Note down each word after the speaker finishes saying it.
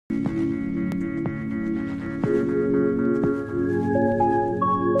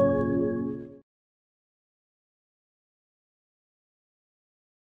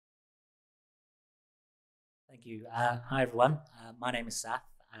Thank you. Hi, everyone. My name is Sath.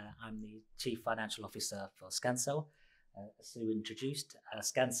 I'm the Chief Financial Officer for Scancell. As Sue introduced,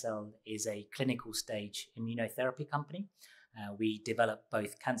 Scancell is a clinical stage immunotherapy company. We develop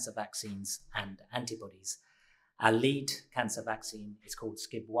both cancer vaccines and antibodies. Our lead cancer vaccine is called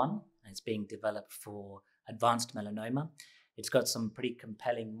SCIB1, and it's being developed for advanced melanoma. It's got some pretty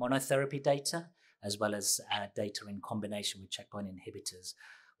compelling monotherapy data, as well as data in combination with checkpoint inhibitors.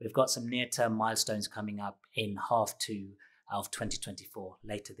 We've got some near-term milestones coming up in H2 of 2024,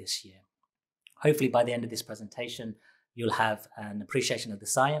 later this year. Hopefully by the end of this presentation, you'll have an appreciation of the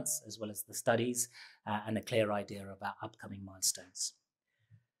science, as well as the studies, and a clear idea about upcoming milestones.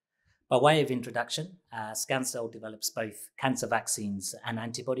 By way of introduction, Scancell develops both cancer vaccines and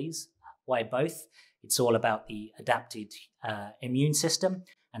antibodies. Why both? It's all about the adapted immune system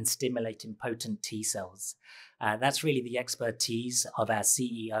and stimulating potent T cells. That's really the expertise of our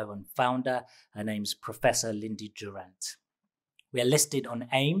CEO and founder. Her name's Professor Lindy Durrant. We are listed on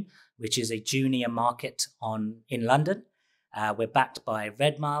AIM, which is a junior market in London. We're backed by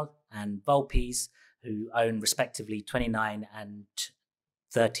Redmile and Vulpes, who own respectively 29 and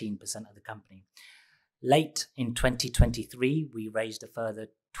 13% of the company. Late in 2023, we raised a further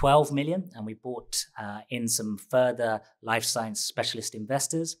 12 million, and we brought in some further life science specialist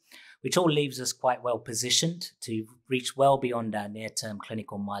investors, which all leaves us quite well positioned to reach well beyond our near-term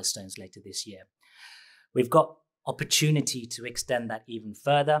clinical milestones later this year. We've got opportunity to extend that even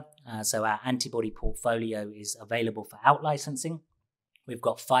further, so our antibody portfolio is available for out-licensing. We've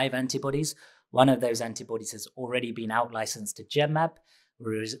got 5 antibodies. One of those antibodies has already been out-licensed to Genmab.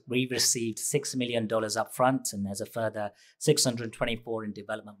 We received $6 million up front, and there's a further 624 in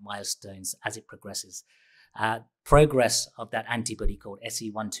development milestones as it progresses. Progress of that antibody called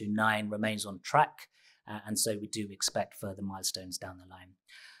SE129 remains on track, and so we do expect further milestones down the line.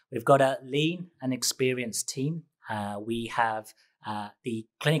 We've got a lean and experienced team. We have the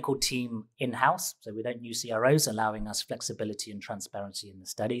clinical team in-house, so we don't use CROs, allowing us flexibility and transparency in the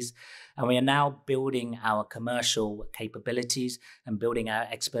studies. And we are now building our commercial capabilities and building our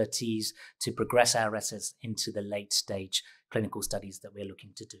expertise to progress our assets into the late-stage clinical studies that we're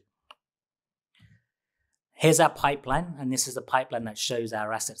looking to do. Here's our pipeline, and this is a pipeline that shows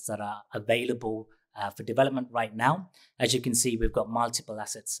our assets that are available for development right now. As you can see, we've got multiple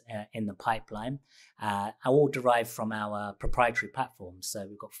assets in the pipeline, all derived from our proprietary platforms. So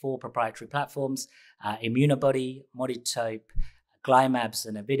we've got 4 proprietary platforms: Immunobody, Moditope, Glymabs,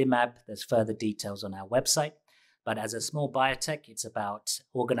 and Avidimab. There's further details on our website. But as a small biotech, it's about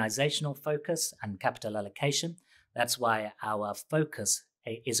organizational focus and capital allocation. That's why our focus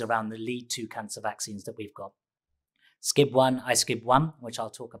is around the lead 2 cancer vaccines that we've got. SCIB1, iSCIB1, which I'll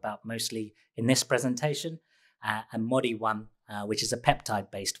talk about mostly in this presentation, and Modi1, which is a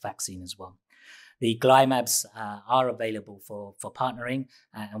peptide-based vaccine as well. The Glymabs are available for partnering,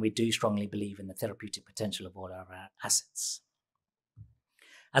 and we do strongly believe in the therapeutic potential of all our assets.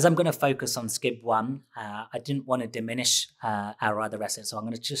 As I'm going to focus on SCIB1, I didn't want to diminish our other assets, so I'm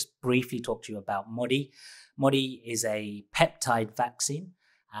going to just briefly talk to you about Modi. Modi is a peptide vaccine.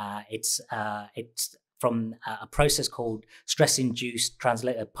 It's from a process called stress-induced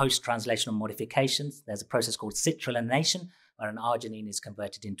post-translational modifications. There's a process called citrullination, where an arginine is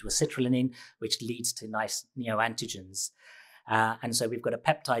converted into a citrulline, which leads to nice neoantigens. And so we've got a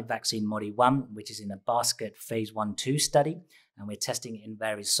peptide vaccine, Modi1, which is in a basket phase 1/2 study, and we're testing it in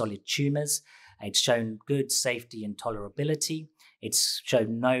various solid tumors. It's shown good safety and tolerability. It's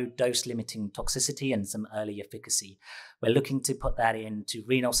shown no dose-limiting toxicity and some early efficacy. We're looking to put that into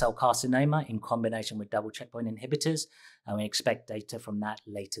renal cell carcinoma in combination with double checkpoint inhibitors, and we expect data from that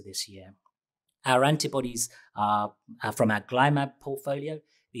later this year. Our antibodies are from our Glymab portfolio.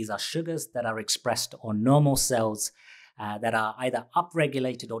 These are sugars that are expressed on normal cells that are either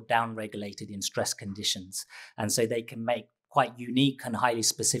upregulated or downregulated in stress conditions. And so they can make quite unique and highly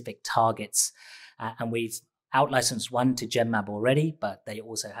specific targets. And we've out-licensed one to Genmab already, but they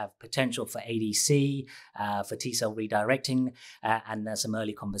also have potential for ADC, for T-cell redirecting, and there's some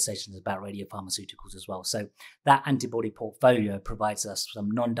early conversations about radiopharmaceuticals as well. So that antibody portfolio provides us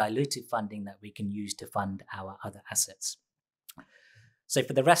some non-dilutive funding that we can use to fund our other assets. So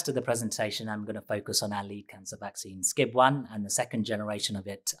for the rest of the presentation, I'm going to focus on our lead cancer vaccine, SCIB1, and the second generation of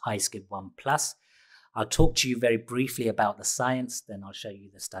it, iSCIB1+. I'll talk to you very briefly about the science, then I'll show you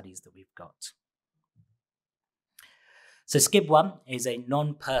the studies that we've got. So SCIB1 is a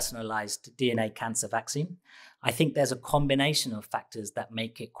non-personalized DNA cancer vaccine. I think there's a combination of factors that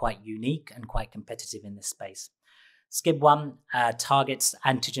make it quite unique and quite competitive in this space. SCIB1 targets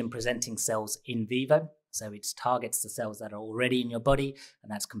antigen-presenting cells in vivo. So it targets the cells that are already in your body,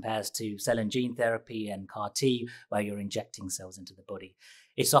 and that compares to cell and gene therapy and CAR T, where you're injecting cells into the body.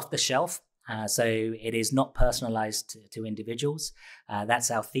 It's off the shelf, so it is not personalized to individuals.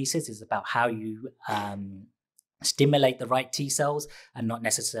 That's our thesis, is about how you stimulate the right T cells, and not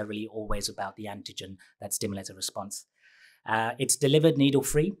necessarily always about the antigen that stimulates a response. It's delivered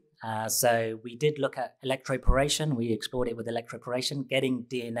needle-free. So we did look at electroporation. We explored it with electroporation. Getting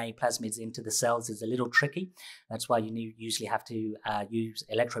DNA plasmids into the cells is a little tricky. That's why you usually have to use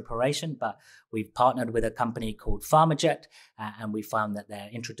electroporation. But we've partnered with a company called PharmaJet, and we found that their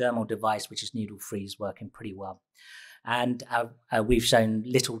intradermal device, which is needle-free, is working pretty well. And we've shown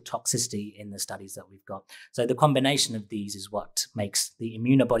little toxicity in the studies that we've got. So the combination of these is what makes the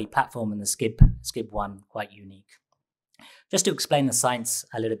ImmunoBody platform and the SCIB1 quite unique. Just to explain the science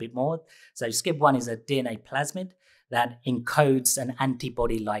a little bit more, so SCIB1 is a DNA plasmid that encodes an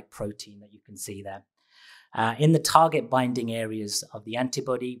antibody-like protein that you can see there. In the target binding areas of the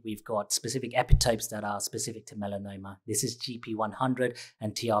antibody, we've got specific epitopes that are specific to melanoma. This is GP100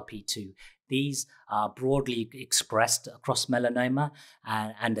 and TRP2. These are broadly expressed across melanoma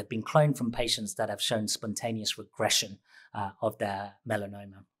and have been cloned from patients that have shown spontaneous regression of their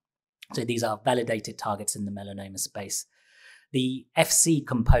melanoma. So these are validated targets in the melanoma space. The FC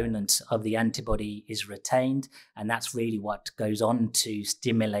component of the antibody is retained, and that's really what goes on to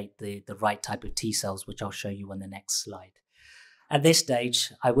stimulate the right type of T cells, which I'll show you on the next slide. At this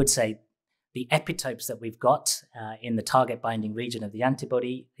stage, I would say the epitopes that we've got in the target binding region of the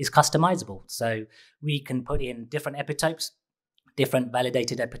antibody is customizable. So we can put in different epitopes, different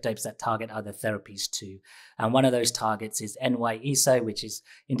validated epitopes that target other therapies too. And one of those targets is NY-ESO, which is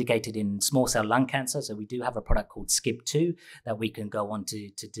indicated in small cell lung cancer. So we do have a product called SCIB2 that we can go on to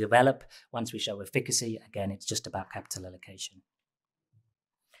develop. Once we show efficacy, again, it's just about capital allocation.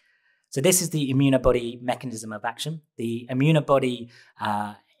 So this is the ImmunoBody mechanism of action. The ImmunoBody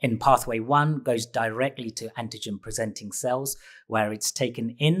in pathway 1 goes directly to antigen-presenting cells, where it's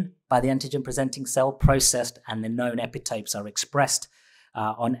taken in by the antigen-presenting cell, processed, and the known epitopes are expressed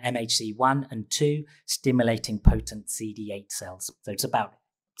on MHC1 and 2, stimulating potent CD8 cells. So it's about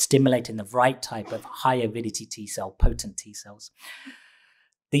stimulating the right type of high avidity T cell, potent T cells.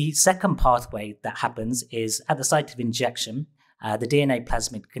 The second pathway that happens is at the site of injection, the DNA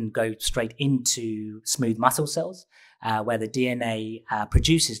plasmid can go straight into smooth muscle cells, where the DNA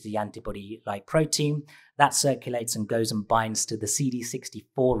produces the antibody-like protein. That circulates and goes and binds to the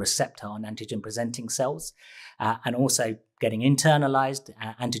CD64 receptor on antigen-presenting cells, and also getting internalized,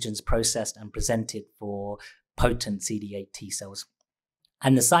 antigens processed and presented for potent CD8 T cells.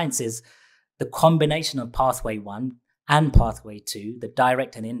 And the science is the combination of pathway 1 and pathway 2, the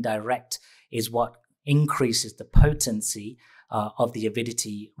direct and indirect, is what increases the potency of the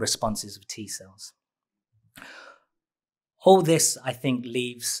avidity responses of T cells. All this, I think,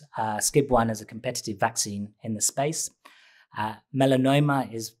 leaves SCIB1 as a competitive vaccine in the space.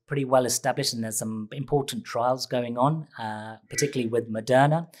 Melanoma is pretty well established, and there's some important trials going on, particularly with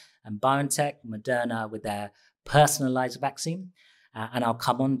Moderna and BioNTech. Moderna with their personalized vaccine. And I'll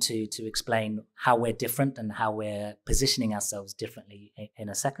come on to explain how we're different and how we're positioning ourselves differently in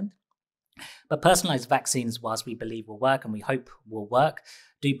a second. But personalized vaccines, whilst we believe will work and we hope will work,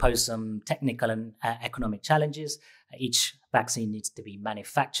 do pose some technical and economic challenges. Each vaccine needs to be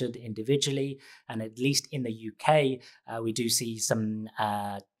manufactured individually, and at least in the UK, we do see some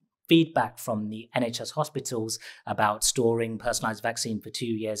feedback from the NHS hospitals about storing personalized vaccine for 2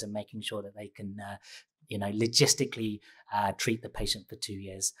 years and making sure that they can, logistically treat the patient for 2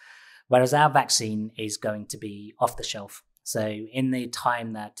 years. Whereas our vaccine is going to be off the shelf. So in the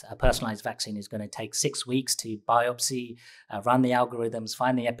time that a personalized vaccine is going to take 6 weeks to biopsy, run the algorithms,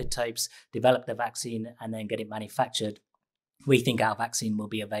 find the epitopes, develop the vaccine, and then get it manufactured, we think our vaccine will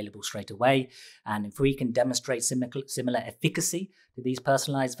be available straight away. And if we can demonstrate similar efficacy to these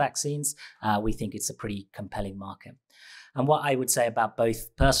personalized vaccines, we think it's a pretty compelling market. And what I would say about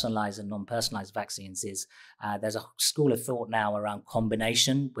both personalized and non-personalized vaccines is there's a school of thought now around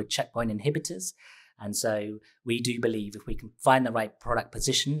combination with checkpoint inhibitors. And so we do believe if we can find the right product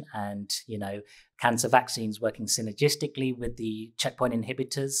position and, cancer vaccines working synergistically with the checkpoint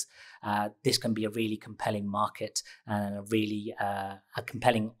inhibitors, this can be a really compelling market and a really a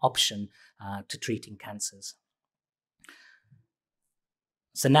compelling option to treating cancers.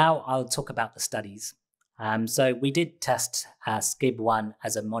 So now I'll talk about the studies. So we did test SCIB1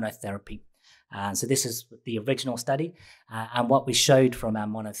 as a monotherapy. So this is the original study, and what we showed from our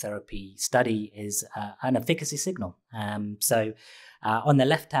monotherapy study is an efficacy signal. So on the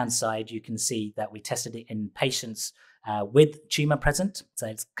left-hand side, you can see that we tested it in patients with tumour present, so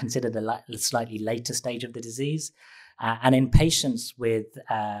it's considered a slightly later stage of the disease. And in patients with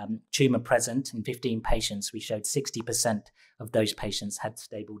tumour present, in 15 patients, we showed 60% of those patients had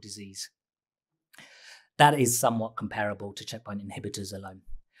stable disease. That is somewhat comparable to checkpoint inhibitors alone.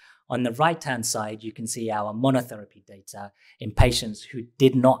 On the right-hand side, you can see our monotherapy data in patients who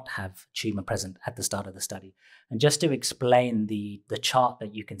did not have tumour present at the start of the study. And just to explain the chart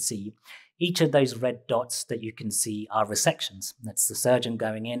that you can see, each of those red dots that you can see are resections. That's the surgeon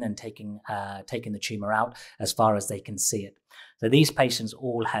going in and taking the tumour out as far as they can see it. So these patients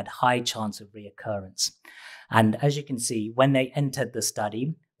all had high chance of reoccurrence. And as you can see, when they entered the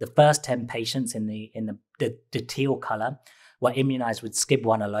study, the first 10 patients in the teal colour were immunized with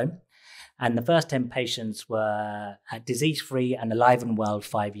SCIB1 alone. And the first 10 patients were disease-free and alive and well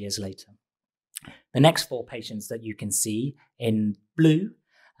 5 years later. The next 4 patients that you can see in blue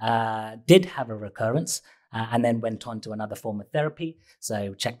did have a recurrence and then went on to another form of therapy,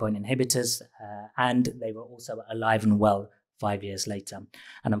 so checkpoint inhibitors, and they were also alive and well 5 years later.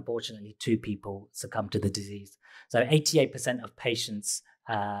 And unfortunately, 2 people succumbed to the disease. So 88% of patients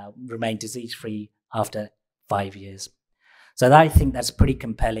remained disease-free after 5 years. So I think that's pretty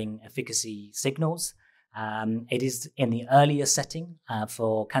compelling efficacy signals. It is in the earlier setting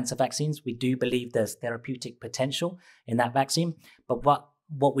for cancer vaccines. We do believe there's therapeutic potential in that vaccine, but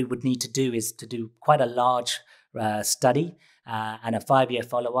what we would need to do is to do quite a large study and a 5-year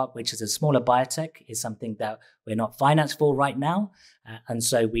follow-up, which is a smaller biotech, is something that we're not financed for right now. And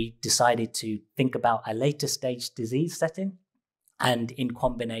so we decided to think about a later stage disease setting and in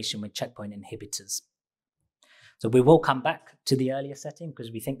combination with checkpoint inhibitors. So we will come back to the earlier setting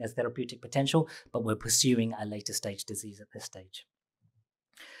because we think there's therapeutic potential, but we're pursuing a later stage disease at this stage.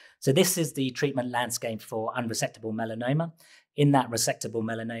 So this is the treatment landscape for unresectable melanoma. In that resectable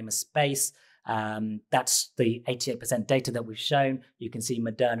melanoma space, that's the 88% data that we've shown. You can see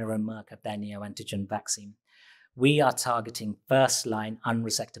Moderna and Merck have their neoantigen vaccine. We are targeting first-line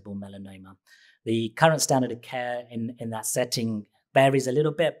unresectable melanoma. The current standard of care in that setting varies a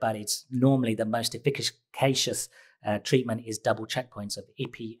little bit, but it's normally the most efficacious treatment is double checkpoints of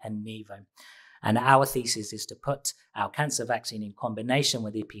IPI and Nivo. And our thesis is to put our cancer vaccine in combination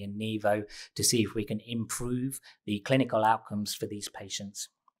with IPI and Nivo to see if we can improve the clinical outcomes for these patients.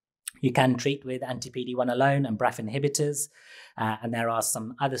 You can treat with anti-PD-1 alone and BRAF inhibitors, and there are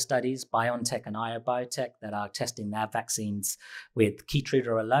some other studies, BioNTech and IO Biotech, that are testing their vaccines with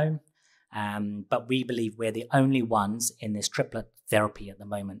Keytruda alone. But we believe we're the only ones in this triplet therapy at the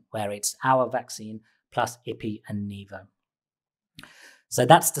moment, where it's our vaccine plus IPI and Nivo. So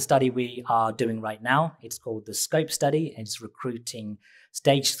that's the study we are doing right now. It's called the SCOPE study. It's recruiting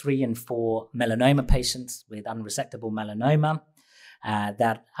stage 3 and 4 melanoma patients with unresectable melanoma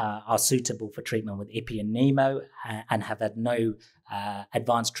that are suitable for treatment with IPI and Nivo and have had no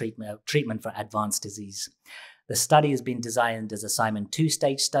advanced treatment for advanced disease. The study has been designed as a Simon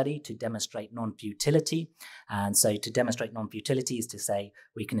 2-stage study to demonstrate non-futility. And so to demonstrate non-futility is to say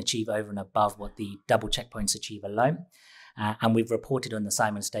we can achieve over and above what the double checkpoints achieve alone. And we've reported on the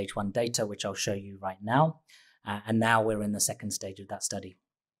Simon stage 1 data, which I'll show you right now. And now we're in the second stage of that study.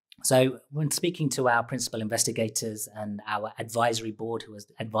 So when speaking to our principal investigators and our advisory board who is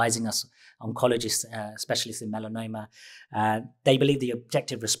advising us, oncologists, specialists in melanoma, they believe the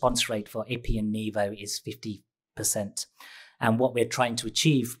objective response rate for IPI and Nivo is 50%. And what we're trying to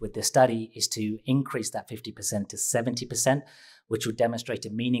achieve with this study is to increase that 50% to 70%, which will demonstrate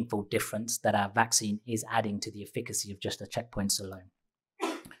a meaningful difference that our vaccine is adding to the efficacy of just the checkpoints alone.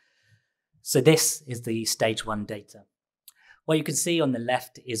 So this is the stage 1 data. What you can see on the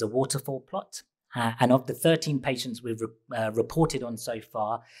left is a waterfall plot. And of the 13 patients we've reported on so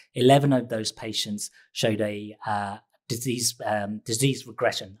far, 11 of those patients showed a disease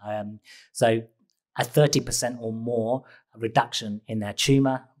regression. So a 30% or more reduction in their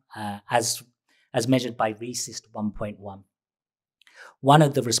tumour as measured by RECIST 1.1. One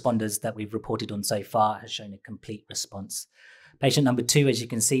of the responders that we've reported on so far has shown a complete response. Patient number 2, as you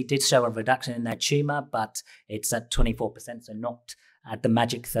can see, did show a reduction in their tumour, but it's at 24%, so not at the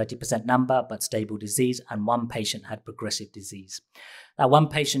magic 30% number, but stable disease, and 1 patient had progressive disease. Now, 1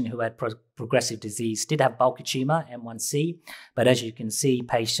 patient who had progressive disease did have bulky tumour, M1C, but as you can see,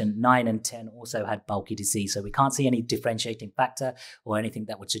 patient 9 and 10 also had bulky disease, so we can't see any differentiating factor or anything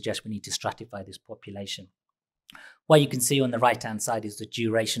that would suggest we need to stratify this population. What you can see on the right-hand side is the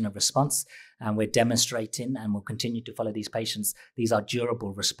duration of response, and we're demonstrating, and we'll continue to follow these patients. These are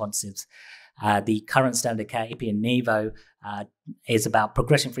durable responses. The current standard of care, Ipi and Nivo, is about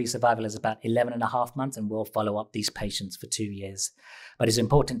progression-free survival is about 11.5 months, and we'll follow up these patients for 2 years. But it's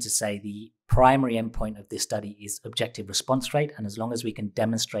important to say the primary endpoint of this study is objective response rate, and as long as we can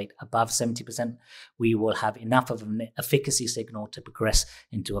demonstrate above 70%, we will have enough of an efficacy signal to progress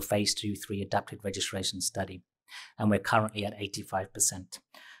into a phase 2/3 adaptive registration study. And we're currently at 85%.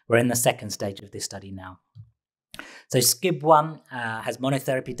 We're in the second stage of this study now. So SCIB1 has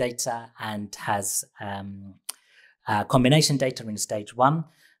monotherapy data and has combination data in stage 1.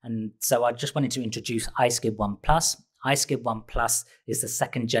 And so I just wanted to introduce iSCIB1+. iSCIB1+ is the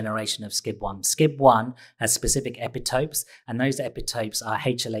second generation of SCIB1. SCIB1 has specific epitopes, and those epitopes are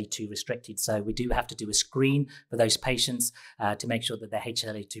HLA-2 restricted. So we do have to do a screen for those patients to make sure that they're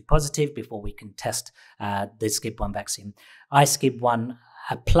HLA-2 positive before we can test the SCIB1 vaccine. iSCIB1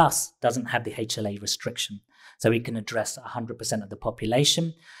 plus doesn't have the HLA restriction, so we can address 100% of the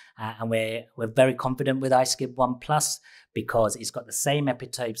population. And we're very confident with iSCIB1+ because it's got the same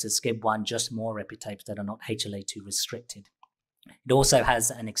epitopes as SCIB1, just more epitopes that are not HLA-2 restricted. It also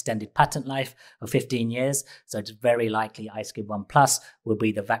has an extended patent life of 15 years, so it's very likely iSCIB1+ will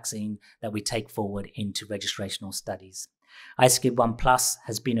be the vaccine that we take forward into registrational studies. iSCIB1+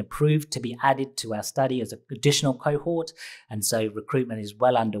 has been approved to be added to our study as an additional cohort, and so recruitment is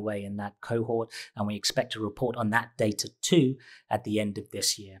well underway in that cohort, and we expect to report on that data too at the end of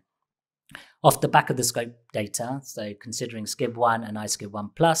this year. Off the back of the SCOPE data, so considering SCIB1 and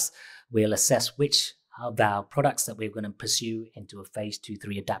iSCIB1+, we'll assess which of our products that we're going to pursue into a phase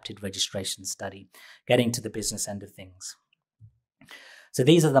 2/3 adapted registration study, getting to the business end of things. So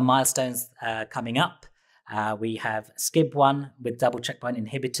these are the milestones coming up. We have SCIB1 with double checkpoint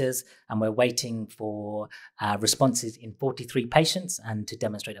inhibitors, and we're waiting for responses in 43 patients and to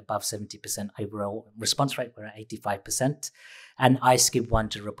demonstrate above 70% overall response rate. We're at 85%. And iSCIB1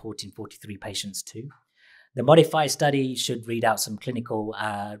 to report in 43 patients too. The MODIFY study should read out some clinical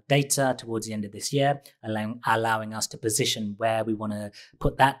data towards the end of this year, allowing us to position where we want to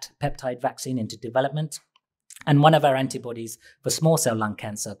put that peptide vaccine into development. And one of our antibodies for small cell lung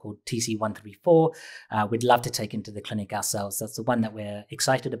cancer called TC134, we'd love to take into the clinic ourselves. That's the one that we're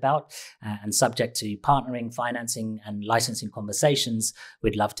excited about. And subject to partnering, financing, and licensing conversations,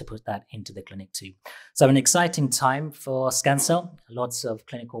 we'd love to put that into the clinic too. So an exciting time for Scancell. Lots of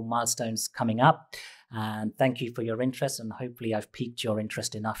clinical milestones coming up. And thank you for your interest. And hopefully I've piqued your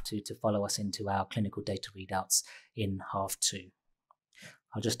interest enough to follow us into our clinical data readouts in half 2.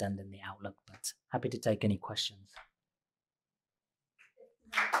 I'll just end in the outlook, but happy to take any questions.